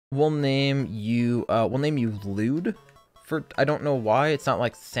We'll name you Lude. For I don't know why. It's not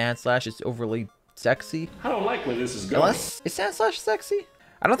like Sand Slash is overly sexy. I don't like where this is going. Unless is Sand Slash sexy?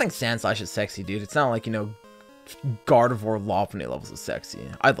 I don't think Sand Slash is sexy, dude. It's not like, you know, Gardevoir Lopunny levels of sexy.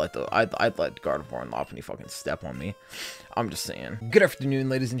 I'd let Gardevoir and Lopunny fucking step on me. I'm just saying. Good afternoon,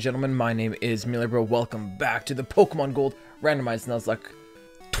 ladies and gentlemen. My name is Milibro. Welcome back to the Pokemon Gold Randomized Nuzlocke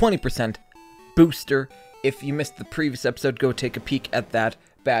 20% booster. If you missed the previous episode, go take a peek at that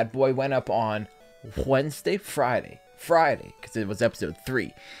bad boy. Went up on Friday, because it was episode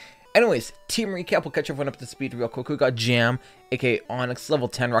 3. Anyways, team recap. We'll catch everyone up to speed real quick. We got Jam, aka Onyx, level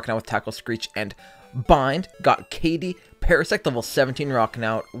 10, rocking out with Tackle, Screech, and Bind. Got Katie, Parasect, level 17, rocking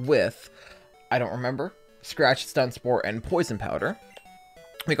out with, I don't remember, Scratch, Stun Spore, and Poison Powder.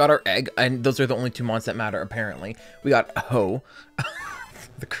 We got our Egg, and those are the only 2 mons that matter, apparently. We got Ho,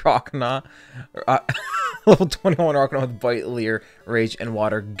 the Croconaw, level 21, rocking out with Bite, Leer, Rage, and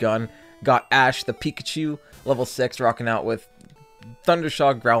Water Gun. Got Ash, the Pikachu, level 6, rocking out with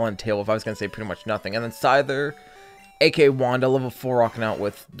Thundershock, Growl, and Tail, if I was going to say pretty much nothing. And then Scyther, aka Wanda, level 4, rocking out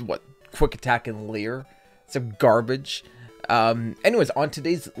with, what, Quick Attack and Leer. Some garbage. Anyways, on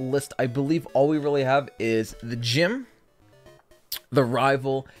today's list, I believe all we really have is the gym, the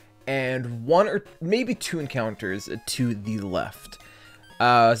rival, and 1 or maybe 2 encounters to the left.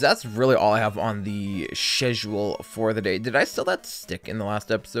 So that's really all I have on the schedule for the day. Did I sell that stick in the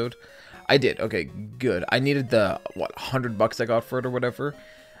last episode? I did. Okay, good. I needed the, what, $100 I got for it or whatever.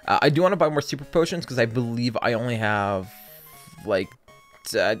 I do want to buy more super potions because I believe I only have, like,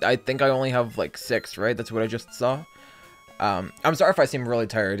 I think I only have, like, 6, right? That's what I just saw. I'm sorry if I seem really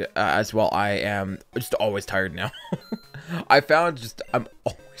tired as well. I am just always tired now. I found I'm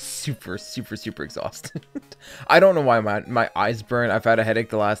always super exhausted. I don't know why my eyes burn. I've had a headache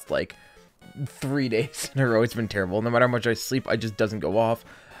the last, like, 3 days in a row. It's been terrible. No matter how much I sleep, it just doesn't go off.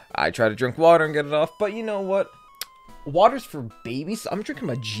 I try to drink water and get it off, but you know what? Water's for babies. I'm drinking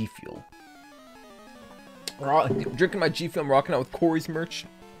my G Fuel. Drinking my G Fuel. I'm rocking out with Corey's merch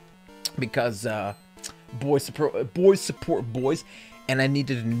because boys support boys, and I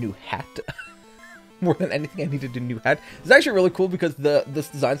needed a new hat. More than anything, I needed a new hat. It's actually really cool because this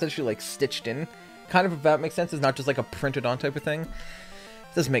design's actually like stitched in, kind of, if that makes sense. It's not just like a printed on type of thing.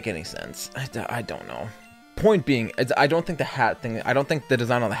 It doesn't make any sense. I don't know. Point being, I don't think the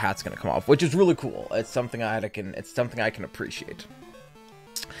design on the hat's gonna come off, which is really cool. It's something I can appreciate.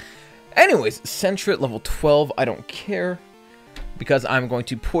 Anyways, Sentret level 12, I don't care, because I'm going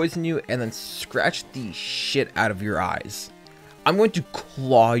to poison you and then scratch the shit out of your eyes. I'm going to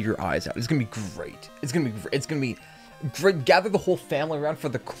claw your eyes out. It's gonna be great. It's gonna be great. Gather the whole family around for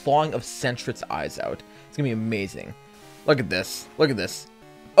the clawing of Sentret's eyes out. It's gonna be amazing. Look at this. Look at this.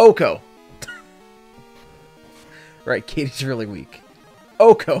 Oko. Right, Katie's really weak.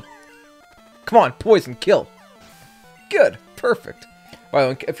 Oko. Come on, poison, kill. Good, perfect. By the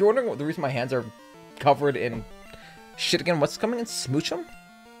way, if you're wondering what the reason my hands are covered in shit again, what's coming in? Smoochum?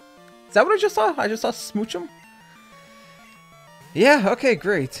 Is that what I just saw? I just saw Smoochum? Yeah, okay,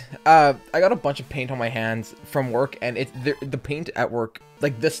 great. I got a bunch of paint on my hands from work, and the paint at work,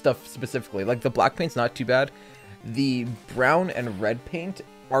 like this stuff specifically, like the black paint's not too bad. The brown and red paint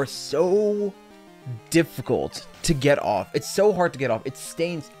are so difficult to get off. It's so hard to get off. It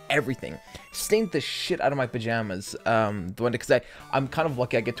stains everything. Stained the shit out of my pajamas. Because I'm kind of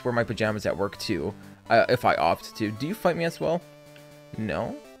lucky I get to wear my pajamas at work too, if I opt to. Do you fight me as well?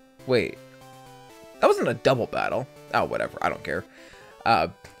 No? Wait. That wasn't a double battle. Oh, whatever. I don't care.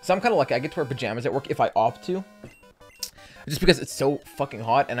 So I'm kind of lucky I get to wear pajamas at work if I opt to. Just because it's so fucking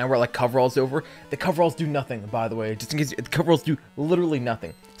hot and I wear like coveralls over. The coveralls do nothing, by the way. Just in case, the coveralls do literally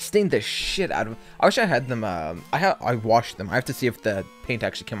nothing. Stain the shit out of them. I wish I had them, I washed them. I have to see if the paint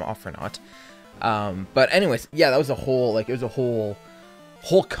actually came off or not. But anyways, yeah, that was a whole, like, it was a whole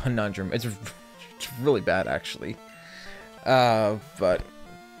conundrum. It's really bad, actually. But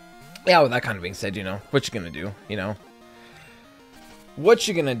yeah, with that kind of being said, you know, what you gonna do, you know? What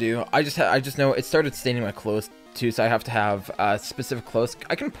you gonna do? I just know it started staining my clothes too, so I have to have specific clothes.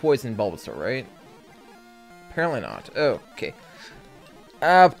 I can poison Bulbasaur, right? Apparently not. Oh, okay.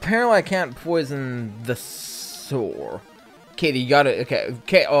 Apparently I can't poison the Soar. Katie, you gotta.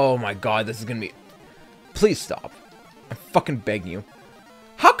 Okay. Oh my God, this is gonna be. Please stop. I'm fucking begging you.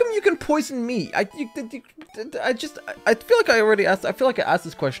 How come you can poison me? I feel like I already asked. I feel like I asked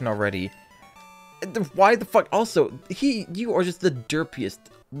this question already. Why the fuck? Also, you are just the derpiest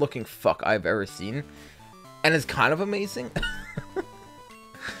looking fuck I've ever seen. And it's kind of amazing.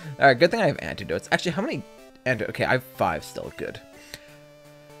 Alright, good thing I have antidotes. Actually, how many antidotes? Okay, I have 5 still. Good.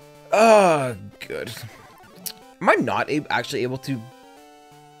 Good. Am I not actually able to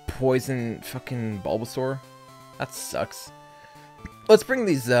poison fucking Bulbasaur. That sucks. Let's bring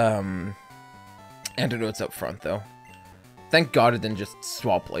these antidotes up front, though. Thank God it didn't just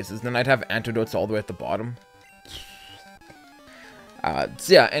swap places. Then I'd have antidotes all the way at the bottom.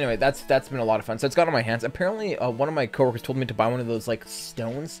 So yeah, anyway, that's been a lot of fun. So it's got on my hands. Apparently, one of my coworkers told me to buy one of those, like,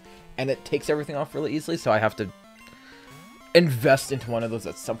 stones, and it takes everything off really easily, so I have to invest into one of those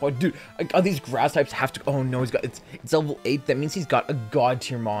at some point. Dude, these grass types have to... Oh, no, it's level 8. That means he's got a god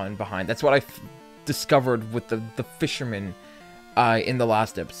tier mon behind. That's what I discovered with the fisherman in the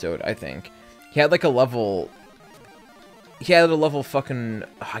last episode, I think. He had, like, a level... He had a level fucking...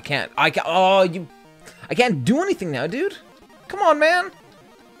 I can't do anything now, dude. Come on, man.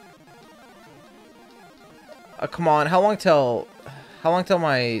 Come on. How long till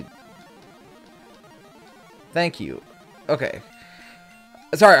my... Thank you. Okay.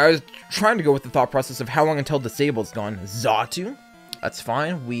 Sorry, I was trying to go with the thought process of how long until Disabled's gone. Xatu. That's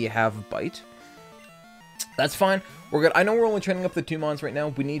fine. We have Bite. That's fine. We're good. I know we're only training up the 2 mons right now.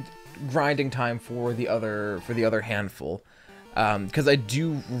 We need grinding time for the other handful. Because I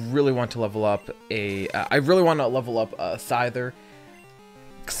do really want to level up Scyther.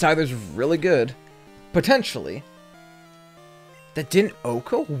 Scyther's really good. Potentially. That didn't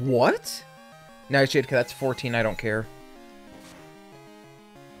Oko? What? Nightshade, that's 14, I don't care.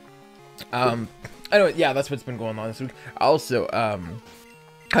 Anyway, yeah, that's what's been going on this week. Also, kind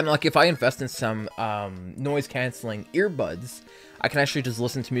of like if I invest in some, noise canceling earbuds, I can actually just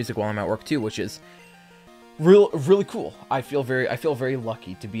listen to music while I'm at work too, which is really cool. I feel very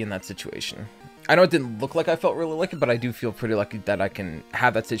lucky to be in that situation. I know it didn't look like I felt really lucky, but I do feel pretty lucky that I can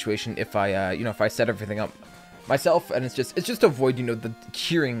have that situation if I, you know, if I set everything up myself, and it's just to avoid, you know, the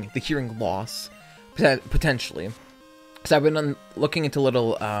hearing loss, potentially. So I've been looking into the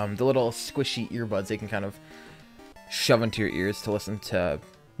little squishy earbuds they can kind of shove into your ears to listen to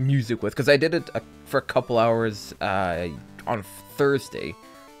music with, because I did it for a couple hours on Thursday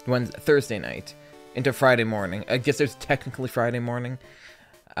night into Friday morning. I guess there's technically Friday morning.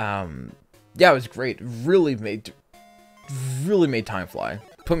 Yeah, it was great. Really made time fly.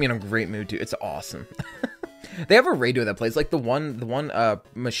 Put me in a great mood too. It's awesome. They have a radio that plays like the one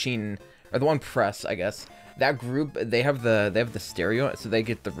machine, or the one press, I guess. That group, they have the stereo, so they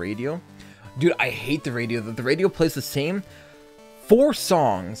get the radio. Dude, I hate the radio. The radio plays the same 4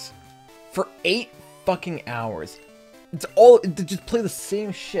 songs for 8 fucking hours. They just play the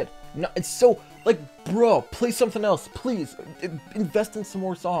same shit. No, it's so, like, bro, play something else, please. Invest in some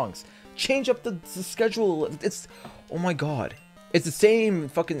more songs. Change up the schedule. It's, oh my god. It's the same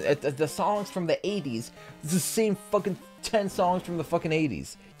fucking, the songs from the 80s. It's the same fucking 10 songs from the fucking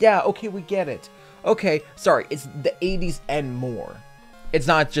 80s. Yeah, okay, we get it. Okay, sorry, it's the 80s and more. It's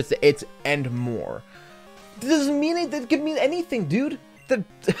not just, it's and more. It doesn't mean it, that could mean anything, dude. I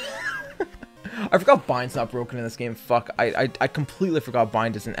forgot Bind's not broken in this game. Fuck, I completely forgot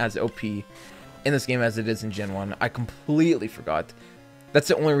Bind isn't as OP in this game as it is in Gen 1. I completely forgot. That's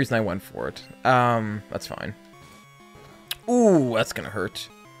the only reason I went for it. That's fine. Ooh, that's gonna hurt.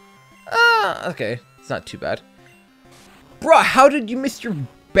 Okay, it's not too bad. Bruh, how did you miss your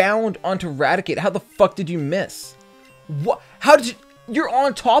bound onto Eradicate? How the fuck did you miss? What? How did you... You're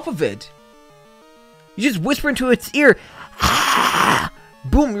on top of it. You just whisper into its ear.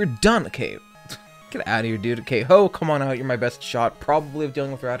 Boom, you're done. Okay, get out of here, dude. Okay, Ho, come on out. You're my best shot, probably, of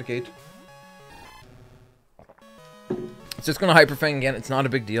dealing with Eradicate. It's just gonna Hyper Fang again. It's not a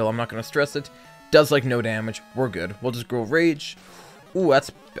big deal. I'm not gonna stress it. Does like no damage. We're good. We'll just grow Rage. Ooh,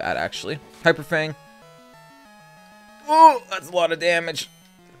 that's bad actually. Hyper Fang. Oh, that's a lot of damage.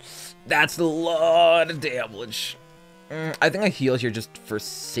 That's a lot of damage. I think I heal here just for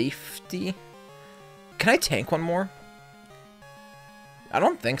safety. Can I tank one more? I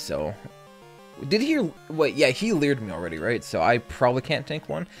don't think so. Did he... Wait, yeah, he leered me already, right? So I probably can't tank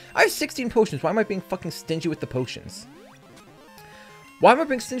one. I have 16 potions. Why am I being fucking stingy with the potions? Why am I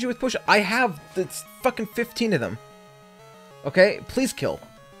being stingy with potions? I have the fucking 15 of them. Okay, please kill.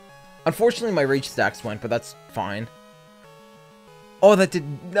 Unfortunately, my rage stacks went, but that's fine. Oh, that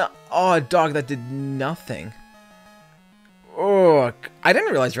did not... Oh, dog, that did nothing. Oh, I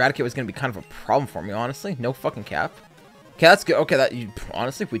didn't realize Eradicate was going to be kind of a problem for me, honestly. No fucking cap. Okay, that's good. Okay,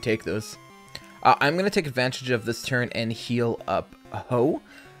 honestly, if we take those... I'm going to take advantage of this turn and heal up Ho,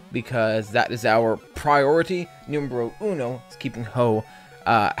 because that is our priority. Numero uno is keeping Ho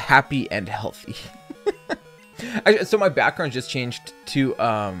happy and healthy. So my background just changed to...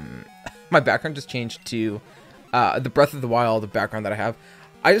 the Breath of the Wild, the background that I have.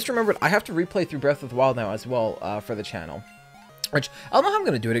 I just remembered I have to replay through Breath of the Wild now as well for the channel. Which, I don't know how I'm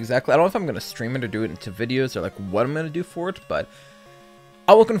going to do it exactly. I don't know if I'm going to stream it or do it into videos or like what I'm going to do for it, but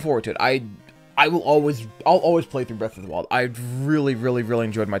I'm looking forward to it. I'll always play through Breath of the Wild. I really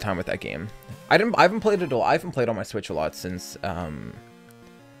enjoyed my time with that game. I haven't played it a lot. I haven't played on my Switch a lot since I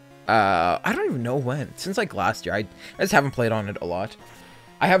don't even know when. Since like last year. I just haven't played on it a lot.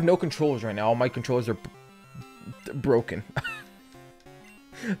 I have no controllers right now. All my controllers are broken.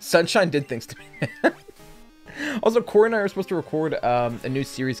 Sunshine did things to me. Also, Corey and I are supposed to record a new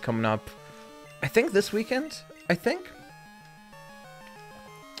series coming up. I think this weekend. I think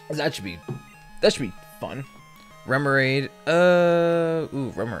that should be fun. Remoraid.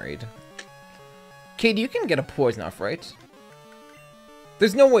 Ooh, Remoraid. Kate, you can get a poison off, right?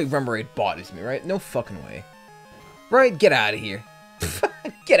 There's no way Remoraid bodies me, right? No fucking way. Right? Get out of here.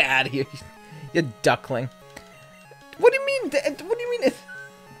 Get out of here, you duckling. What do you mean? What do you mean?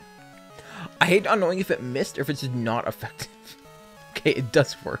 I hate not knowing if it missed or if it's just not effective. Okay, it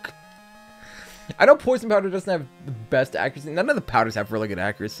does work. I know poison powder doesn't have the best accuracy. None of the powders have really good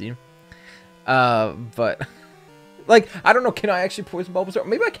accuracy. But like, I don't know. Can I actually poison Bulbasaur?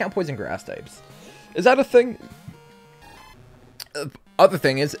 Maybe I can't poison grass types. Is that a thing? Other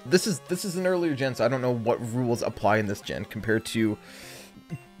thing is, this is an earlier gen, so I don't know what rules apply in this gen compared to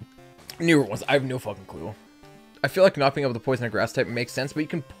newer ones. I have no fucking clue. I feel like not being able to poison a grass type makes sense, but you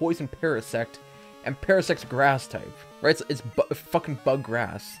can poison Parasect, and Parasect's grass type, right? It's fucking bug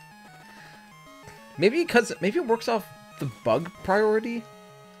grass. Maybe it works off the bug priority.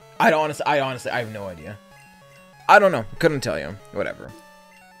 I honestly, I have no idea. I don't know. Couldn't tell you. Whatever.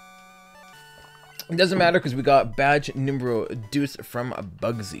 It doesn't matter because we got badge numero deuce from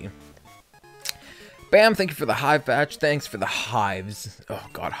Bugsy. Bam, thank you for the hive badge. Thanks for the hives. Oh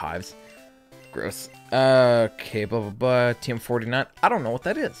god, hives. Gross. Okay, blah blah blah. TM49. I don't know what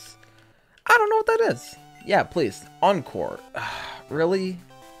that is. I don't know what that is. Yeah, please. Encore. Really?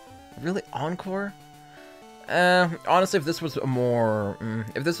 Really? Encore? Honestly, if this was a more...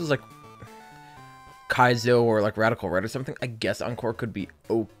 if this was like Kaizo or like Radical Red or something, I guess Encore could be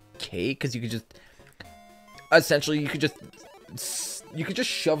okay. Because you could just... Essentially, you could just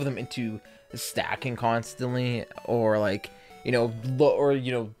shove them into stacking constantly, or like, you know,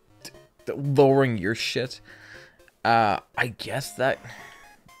 lowering your shit. I guess that,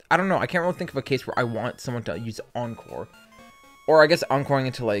 I don't know. I can't really think of a case where I want someone to use Encore, or I guess Encoring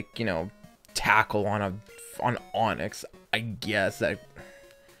into like, you know, tackle on Onyx. I guess that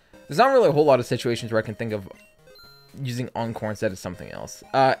there's not really a whole lot of situations where I can think of using Encore instead of something else.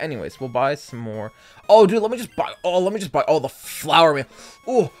 Anyways, we'll buy some more. Oh, dude, let me just buy all the flower mail.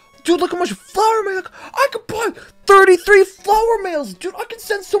 Oh, dude, look how much flower mail. I could buy 33 flower mails. Dude, I can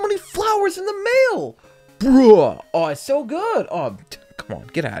send so many flowers in the mail. Bruh. Oh, it's so good. Oh, come on,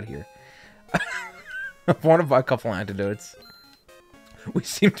 get out of here. I want to buy a couple antidotes. We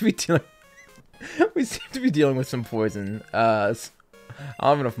seem to be dealing with some poison. I don't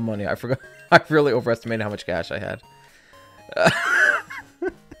have enough money. I forgot. I really overestimated how much cash I had.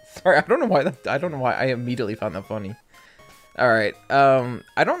 Sorry, I don't know why I immediately found that funny. Alright,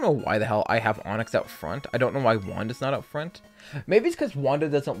 I don't know why the hell I have Onyx out front. I don't know why Wanda's not out front. Maybe it's because Wanda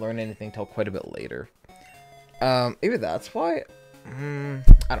doesn't learn anything till quite a bit later. Maybe that's why? I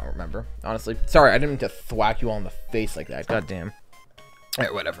don't remember, honestly. Sorry, I didn't mean to thwack you all in the face like that. God damn.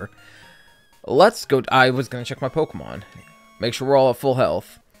 Alright, whatever. Let's go. I was gonna check my Pokemon. Make sure we're all at full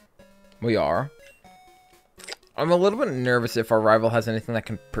health. We are. I'm a little bit nervous if our rival has anything that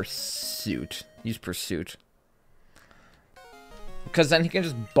can use pursuit. Because then he can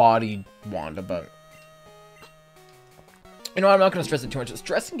just body Wanda, but... You know what, I'm not going to stress it too much.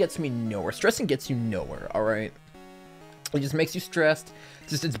 Stressing gets me nowhere. Stressing gets you nowhere, alright? It just makes you stressed.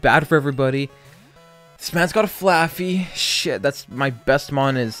 It's bad for everybody. This man's got a Flaffy. Shit, that's my best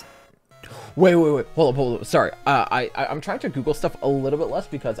mon is... Wait. Hold up. Sorry. I'm trying to Google stuff a little bit less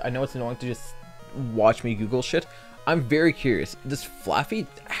because I know it's annoying to just watch me Google shit. I'm very curious. Does Flaffy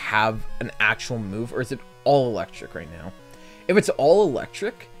have an actual move, or is it all electric right now? If it's all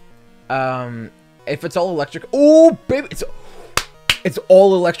electric, oh baby, it's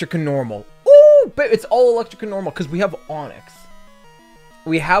all electric and normal. Oh baby, it's all electric and normal because we have Onyx.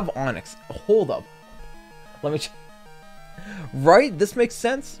 Hold up. Let me. Right, this makes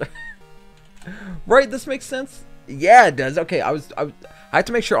sense. Right, this makes sense. Yeah, it does. Okay, I had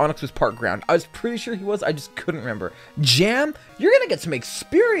to make sure Onyx was part ground. I was pretty sure he was. I just couldn't remember. Jam, you're gonna get some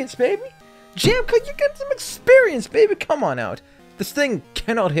experience, baby. Jam, could you get some experience, baby? Come on out. This thing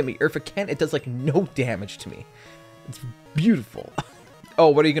cannot hit me, or if it can, it does like no damage to me. It's beautiful. Oh,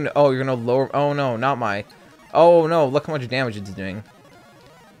 what are you gonna? Oh, you're gonna lower. Oh no, not my. Oh no, look how much damage it's doing.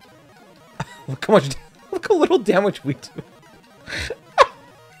 Look how much. Look how little damage we do.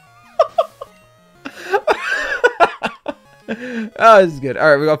 Oh, this is good. All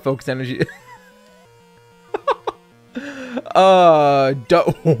right, we got focus energy. I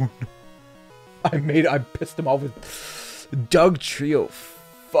pissed him off with Doug Trio.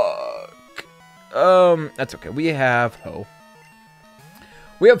 Fuck. That's okay. We have Ho.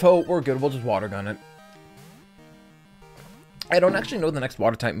 We're good. We'll just water gun it. I don't actually know the next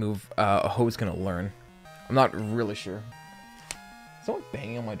water type move Ho is gonna learn. I'm not really sure. Is someone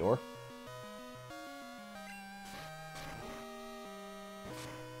banging on my door?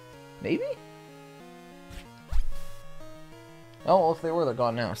 Maybe? Oh, well, if they were, they're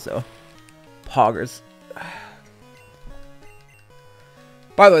gone now, so. Poggers.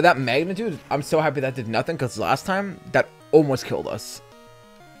 By the way, that magnitude, I'm so happy that did nothing, because last time, that almost killed us.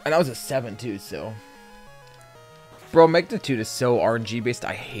 And that was a 7, too, so. Bro, magnitude is so RNG based,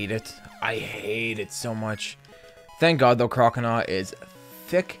 I hate it. I hate it so much. Thank God, though, Croconaw is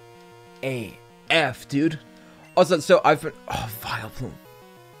thick AF, dude. Also, so I've been... Oh, Vileplume.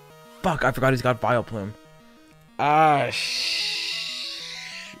 Fuck, I forgot he's got Vileplume. Ah, shit.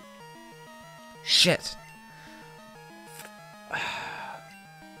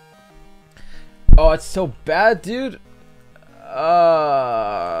 Oh, it's so bad, dude.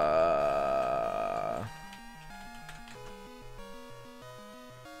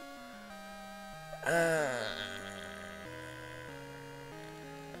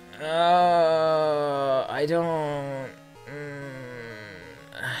 I don't...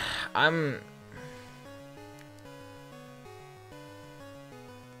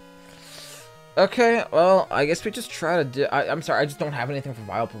 Okay, well, I guess we just try to do... I'm sorry, I just don't have anything for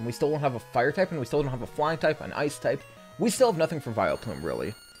Vileplume. We still don't have a fire type, and we still don't have a flying type, an ice type. We still have nothing for Vileplume,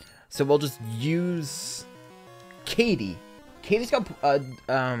 really. So we'll just use... Katie. Katie's got,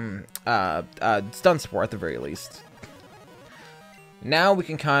 Stun Spore at the very least. Now we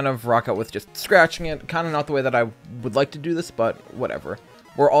can kind of rock out with just scratching it. Kind of not the way that I would like to do this, but whatever.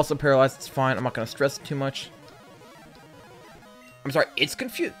 We're also paralyzed, it's fine. I'm not going to stress it too much. I'm sorry, it's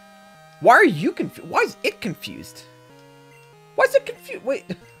confused. Why are you confused? Why is it confused? Why is it confused? Wait,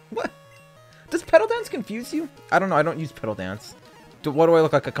 what? Does Petal Dance confuse you? I don't know, I don't use Petal Dance. What do I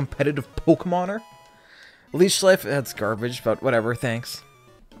look like, a competitive Pokemoner? Leech Life, that's garbage, but whatever, thanks.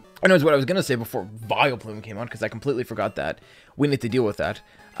 Anyways, what I was going to say before Vileplume came on, because I completely forgot that. We need to deal with that.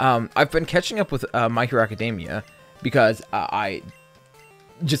 I've been catching up with My Hero Academia, because I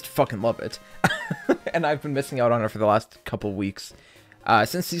just fucking love it. And I've been missing out on it for the last couple weeks.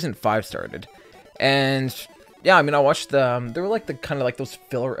 Since season 5 started. And yeah, I mean, I watched the they were like the kind of like those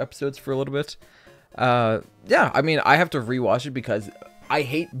filler episodes for a little bit. Yeah, I mean, I have to rewatch it because I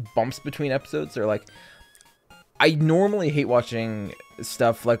hate bumps between episodes. They're like, I normally hate watching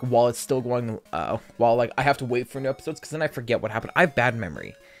stuff like while it's still going, while like I have to wait for new episodes, because then I forget what happened. I have bad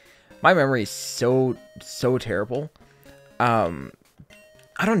memory. My memory is so terrible.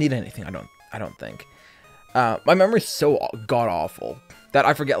 I don't need anything. I don't think. My memory is so god awful that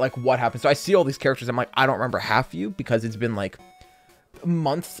I forget like what happened. So I see all these characters, I'm like, I don't remember half of you because it's been like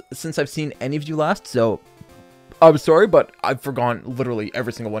months since I've seen any of you last. So I'm sorry, but I've forgotten literally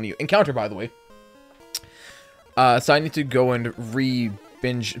every single one of you. Encounter, by the way. So I need to go and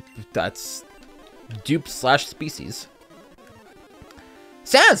re-binge. That's dupe / species.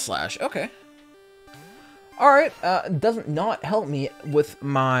 Sand Slash. Okay. Alright, doesn't not help me with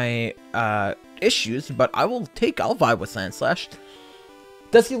my issues, but I'll vibe with Sand Slash.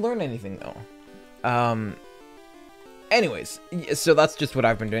 Does he learn anything though? Anyways, so that's just what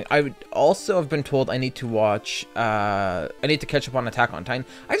I've been doing. I would also have been told I need to watch, I need to catch up on Attack on Titan.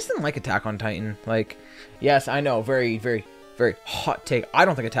 I just didn't like Attack on Titan. Like, yes, I know, very hot take. I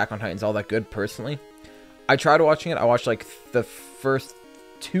don't think Attack on Titan's all that good, personally. I tried watching it. I watched, like, the first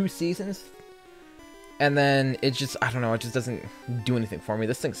 2 seasons. And then it just, I don't know, it just doesn't do anything for me.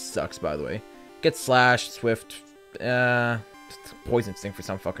 This thing sucks, by the way. Get Slash, Swift, Poison Sting for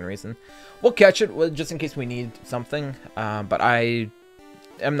some fucking reason. We'll catch it just in case we need something. But I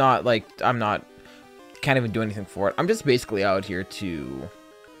am not, like, can't even do anything for it. I'm just basically out here to...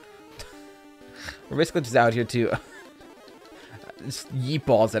 We're basically just out here to just yeet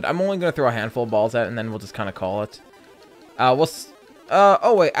balls at. I'm only going to throw a handful of balls at, and then we'll just kind of call it.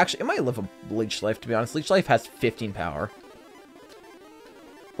 Oh wait, actually, it might live a Leech Life, to be honest. Leech Life has 15 power.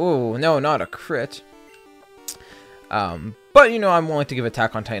 Oh, no, not a crit. But, you know, I'm willing to give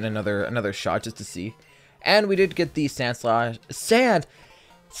Attack on Titan another shot just to see. And we did get the Sand Slash.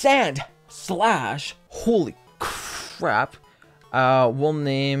 Holy crap. We'll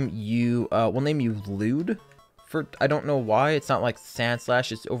name you Lude. I don't know why. It's not like Sand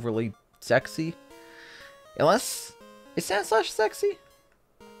Slash is overly sexy. Unless... Is Sand Slash sexy?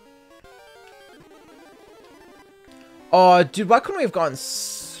 Dude, why couldn't we have gotten...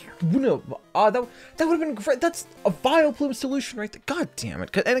 No, that would have been great. That's a Vileplume solution right there. God damn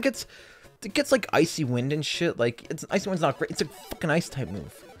it. And it gets like Icy Wind and shit. Like, Icy Wind's not great. It's a fucking ice type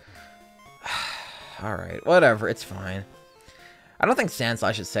move. Alright, whatever. It's fine. I don't think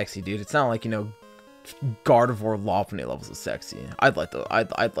Sandslash is sexy, dude. It's not like, you know, Gardevoir Lopunny levels of sexy. I'd let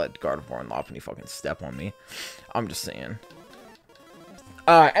Gardevoir and Lopunny fucking step on me. I'm just saying.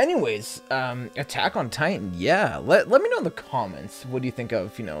 Anyways, Attack on Titan, yeah. Let me know in the comments. What do you think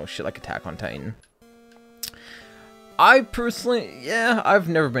of, you know, shit like Attack on Titan? I personally, yeah, I've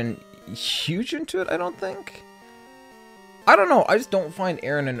never been huge into it, I don't think. I don't know, I just don't find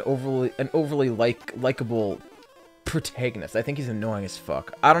Aaron an overly likable protagonist. I think he's annoying as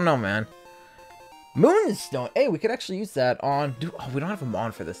fuck. I don't know, man. Moonstone. Hey, we could actually use that on... Oh, we don't have a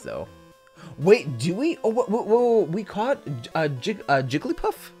mon for this, though. Wait, do we? Oh, whoa, we caught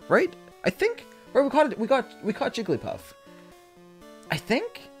Jigglypuff, right? I think. Right, we caught Jigglypuff. I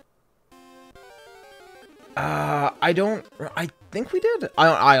think. I think we did.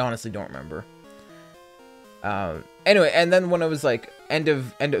 I honestly don't remember. Anyway, and then when it was like end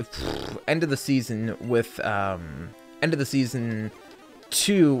of the season with end of the season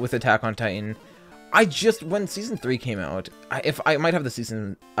 2 with Attack on Titan. When season 3 came out, I might have the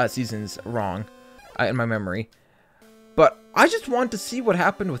seasons wrong in my memory, but I just wanted to see what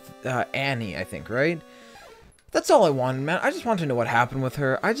happened with Annie, I think, right? That's all I wanted, man. I just wanted to know what happened with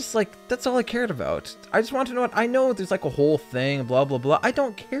her. That's all I cared about. I just want to know I know there's like a whole thing, blah, blah, blah. I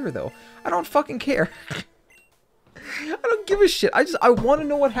don't care, though. I don't fucking care. I don't give a shit. I want to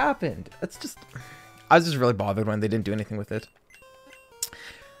know what happened. I was just really bothered when they didn't do anything with it.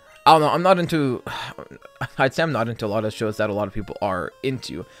 I don't know, I'd say I'm not into a lot of shows that a lot of people are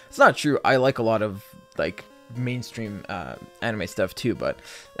into. It's not true, I like a lot of, like, mainstream anime stuff too, but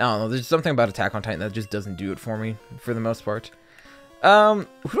I don't know, there's something about Attack on Titan that just doesn't do it for me, for the most part. Who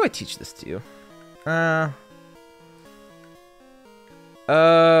do I teach this to? I'm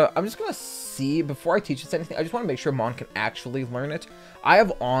just gonna see, before I teach this anything, I just want to make sure Mon can actually learn it. I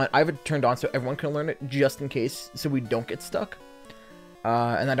have it turned on so everyone can learn it, just in case, so we don't get stuck.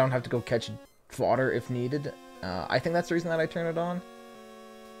 And I don't have to go catch fodder if needed. I think that's the reason that I turn it on.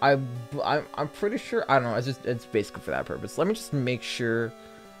 I'm pretty sure. I don't know. It's basically for that purpose. Let me just make sure.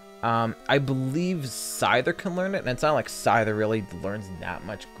 I believe Scyther can learn it, and it's not like Scyther really learns that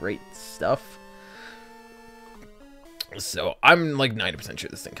much great stuff. So I'm like 90%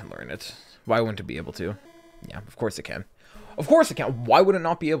 sure this thing can learn it. Why wouldn't it be able to? Yeah, of course it can. Of course it can. Why would it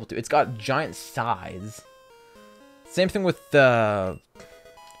not be able to? It's got giant size. Same thing with whatever.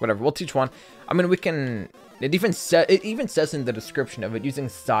 We'll teach one. I mean, we can. It even says in the description of it using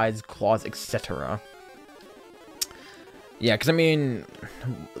size, claws, etc. Yeah, because I mean,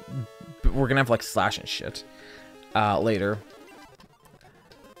 we're gonna have like slash and shit later.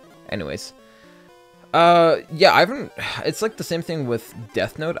 Anyways, yeah, I haven't. It's like the same thing with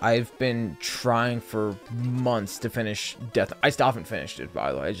Death Note. I've been trying for months to finish Death. I still haven't finished it,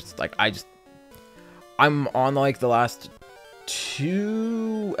 by the way. I'm on like the last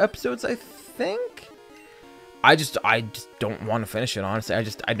 2 episodes, I think. I just don't want to finish it, honestly.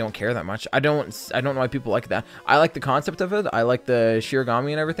 I don't care that much. I don't know why people like that. I like the concept of it. I like the Shirogami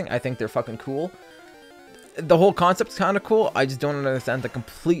and everything. I think they're fucking cool. The whole concept's kind of cool. I just don't understand the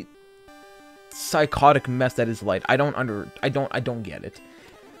complete psychotic mess that is Light. I don't get it.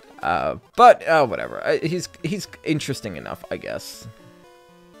 But whatever. He's interesting enough, I guess.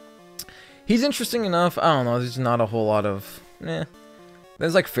 He's interesting enough. I don't know. There's not a whole lot of...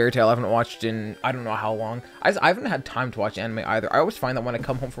 There's like Fairy Tail I haven't watched in I don't know how long. I haven't had time to watch anime either. I always find that when I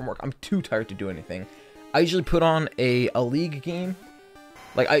come home from work, I'm too tired to do anything. I usually put on a League game.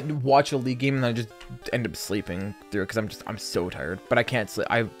 Like, I watch a League game and I just end up sleeping through it because I'm so tired. But I can't sleep.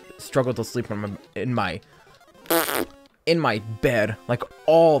 I struggle to sleep when I'm in my bed, like,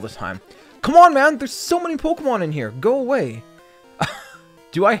 all the time. Come on, man. There's so many Pokemon in here. Go away.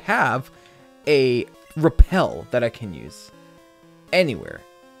 Do I have a repel that I can use anywhere,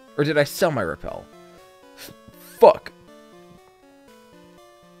 or did I sell my repel? Fuck.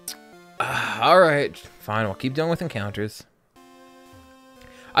 All right, fine. We'll keep dealing with encounters.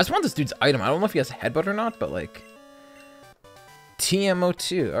 I just want this dude's item. I don't know if he has a headbutt or not, but like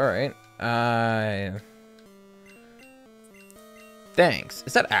TMO2. All right. Thanks.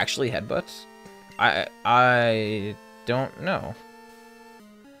 Is that actually headbutt? I don't know.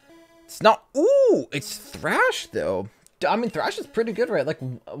 It's not. Ooh, it's Thrash though. I mean, Thrash is pretty good, right? Like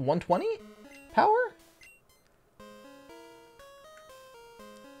 120 power?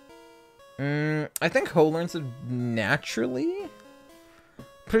 I think Ho learns it naturally.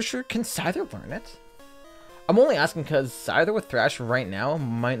 Pretty sure. Can Scyther learn it? I'm only asking because either with Thrash right now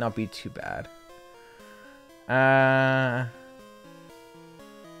might not be too bad.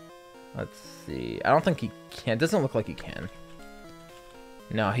 Let's see. I don't think he can. It doesn't look like he can.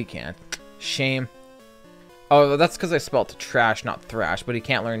 No, he can't. Shame. Oh, that's because I spelled trash, not thrash. But he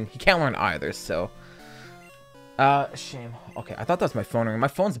can't learn. He can't learn either. So, shame. Okay, I thought that was my phone ringing. My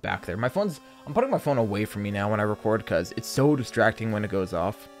phone's back there. I'm putting my phone away from me now when I record because it's so distracting when it goes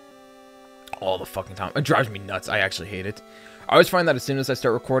off. All the fucking time. It drives me nuts. I actually hate it. I always find that as soon as I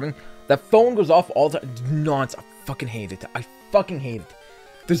start recording, that phone goes off all the time. Nonsense. I fucking hate it. I fucking hate it.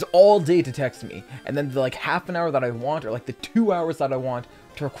 There's all day to text me, and then the like half an hour that I want, or like the 2 hours that I want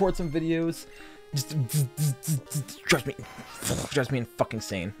to record some videos, just drives me fucking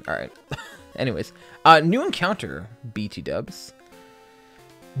insane. All right. Anyways, new encounter, BT Dubs.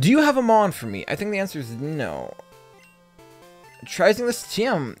 Do you have a mon for me? I think the answer is no. Tries this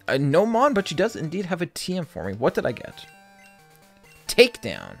TM. No mon, but she does indeed have a TM for me. What did I get?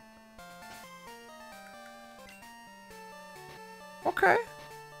 Takedown. Okay.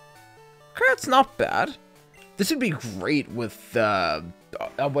 Okay, that's not bad. This would be great with,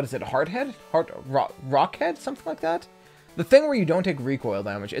 what is it, Hardhead? Rockhead? Something like that? The thing where you don't take recoil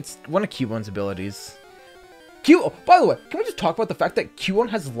damage. It's one of Cubone abilities. By the way, can we just talk about the fact that Cubone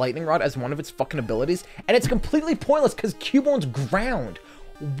has Lightning Rod as one of its fucking abilities? And it's completely pointless because Cubone's ground.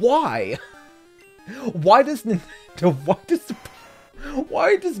 Why? Why does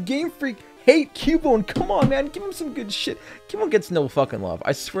Game Freak hate Cubone? Come on, man. Give him some good shit. Cubone gets no fucking love.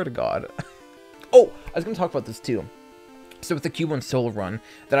 I swear to God. Oh, I was going to talk about this too. So with the Cubone solo run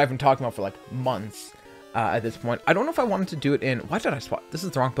that I've been talking about for like months at this point, I don't know if I wanted to do it in... Why did I swap? This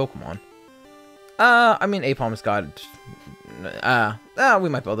is the wrong Pokemon. I mean, Apom's got... we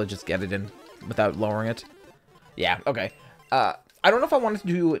might be able to just get it in without lowering it. Yeah, okay. I don't know if I wanted to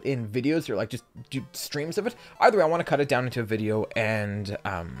do it in videos or like just do streams of it. Either way, I want to cut it down into a video and...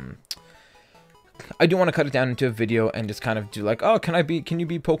 I do want to cut it down into a video and just kind of do like, oh, can you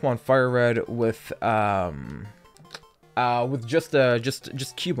be Pokemon Fire Red with just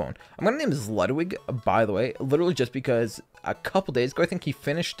Cubone. I'm gonna name this Ludwig, by the way, literally just because a couple days ago I think he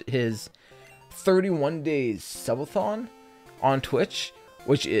finished his 31 days subathon on Twitch,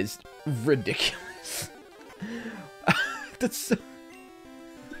 which is ridiculous. That's so...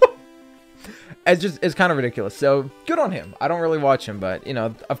 It's kind of ridiculous. So good on him. I don't really watch him, but you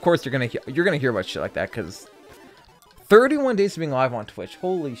know, of course you're gonna hear about shit like that because 31 days of being live on Twitch.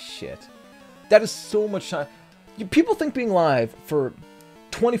 Holy shit, that is so much time. People think being live for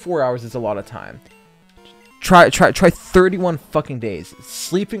 24 hours is a lot of time. Try 31 fucking days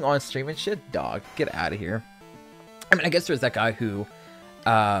sleeping on stream and shit, dog. Get out of here. I mean, I guess there's that guy who,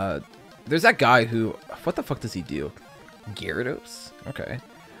 what the fuck does he do? Gyarados? Okay.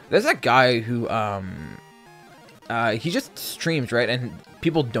 There's that guy who, he just streams, right? And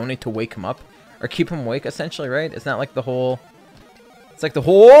people donate to wake him up. Or keep him awake, essentially, right? It's not like the whole... It's like the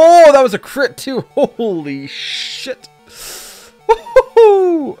whole... Oh, that was a crit, too! Holy shit!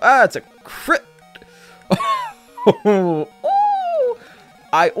 Ah, it's a crit! Oh,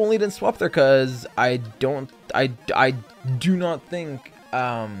 I only didn't swap there because I do not think,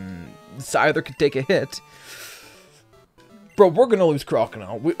 Scyther could take a hit. Bro, we're gonna lose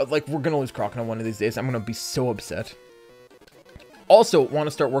Crocodile. We're gonna lose Crocodile one of these days. I'm gonna be so upset. Also, want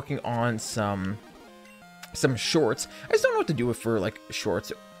to start working on some shorts. I just don't know what to do with for like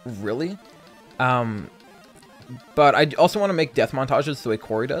shorts, really. But I also want to make death montages the way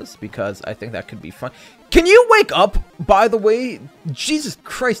Corey does because I think that could be fun. Can you wake up? By the way, Jesus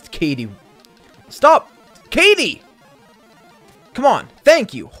Christ, Katie, stop, Katie. Come on,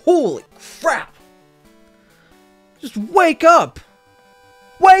 thank you. Holy crap. Just wake up!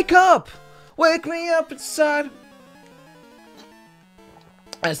 Wake up! Wake me up inside!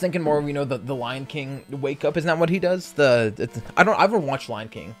 I was thinking more of, you know, the Lion King wake up. Isn't that what he does? I haven't watched Lion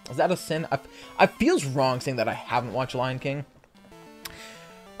King. Is that a sin? I feels wrong saying that I haven't watched Lion King.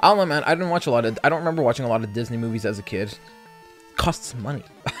 I don't know, man. I don't remember watching a lot of Disney movies as a kid. It costs money.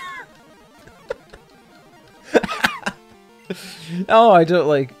 Oh, I don't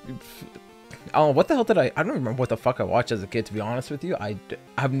like... Oh, what the hell did I don't remember what the fuck I watched as a kid, to be honest with you. I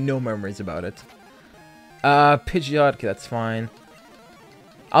have no memories about it. Pidgeot, okay, that's fine.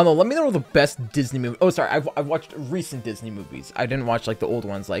 I don't know, let me know the best Disney movie. Oh, sorry, I've watched recent Disney movies. I didn't watch, like, the old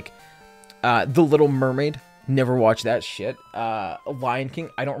ones, like, The Little Mermaid. Never watched that shit. Lion King,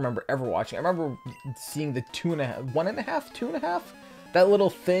 I don't remember ever watching. I remember seeing the 2.5? That little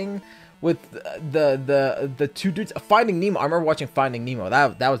thing with the two dudes. Finding Nemo, I remember watching Finding Nemo.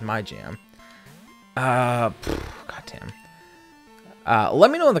 That was my jam. Goddamn.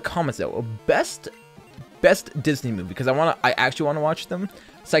 Let me know in the comments though. Best best Disney movie, because I actually want to watch them,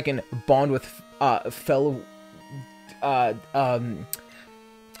 so I can bond with fellow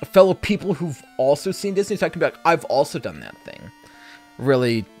people who've also seen Disney, so I can be like, I've also done that thing.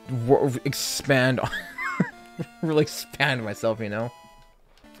 Really expand on, really expand myself, you know.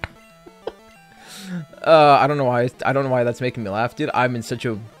 I don't know why that's making me laugh, dude. I'm in such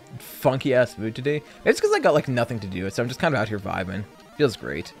a funky ass mood today. Maybe it's because I got like nothing to do, so I'm just kind of out here vibing. Feels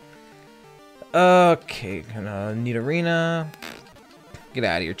great. Okay, need arena. Get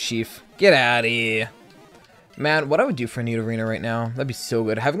out of here, chief. Get out of here. Man, what I would do for a Nido Arena right now, that'd be so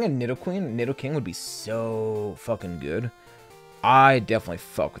good. Having a Nido Queen, Nido King would be so fucking good. I definitely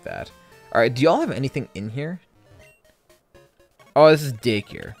fuck with that. Alright, do y'all have anything in here? Oh, this is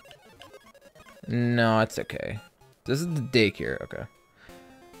daycare. No, it's okay. This is the daycare, okay.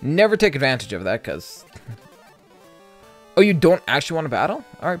 Never take advantage of that, because... Oh, you don't actually want to battle?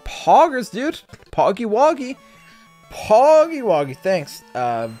 Alright, poggers, dude. Poggy Woggy. Poggy Woggy, thanks,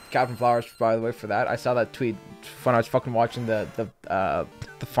 Captain Flowers, by the way, for that. I saw that tweet when I was fucking watching the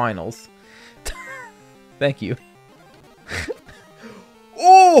finals. Thank you.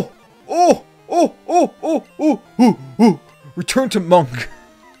 Oh! Oh! Oh! Oh! Oh! Oh! Oh! Oh! Return to Monk.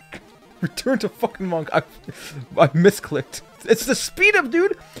 Return to fucking Monk. I misclicked. It's the speed up,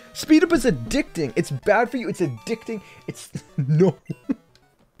 dude. Speed up is addicting. It's bad for you. It's addicting. It's no.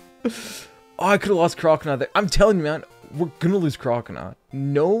 Oh, I could have lost Croconaut there. I'm telling you, man, we're gonna lose Croconaut.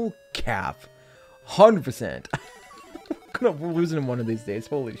 No cap. 100%. We're losing him one of these days.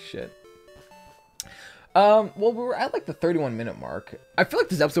 Holy shit. Well, we're at like the 31-minute mark. I feel like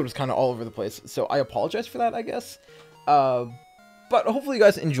this episode was kind of all over the place, so I apologize for that, I guess. But hopefully you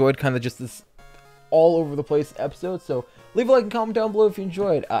guys enjoyed kind of just this all over the place episode. So leave a like and comment down below if you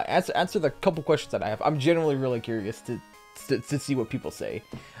enjoyed. Answer the couple questions that I have. I'm genuinely really curious to see what people say.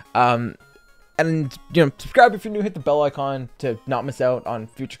 And, you know, subscribe if you're new, hit the bell icon to not miss out on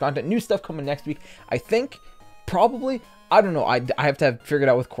future content. New stuff coming next week. I think, probably, I don't know. I have to figure it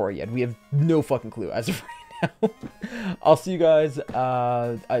out with Corey yet. We have no fucking clue as of right now. I'll see you guys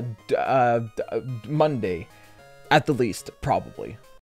Monday, at the least, probably.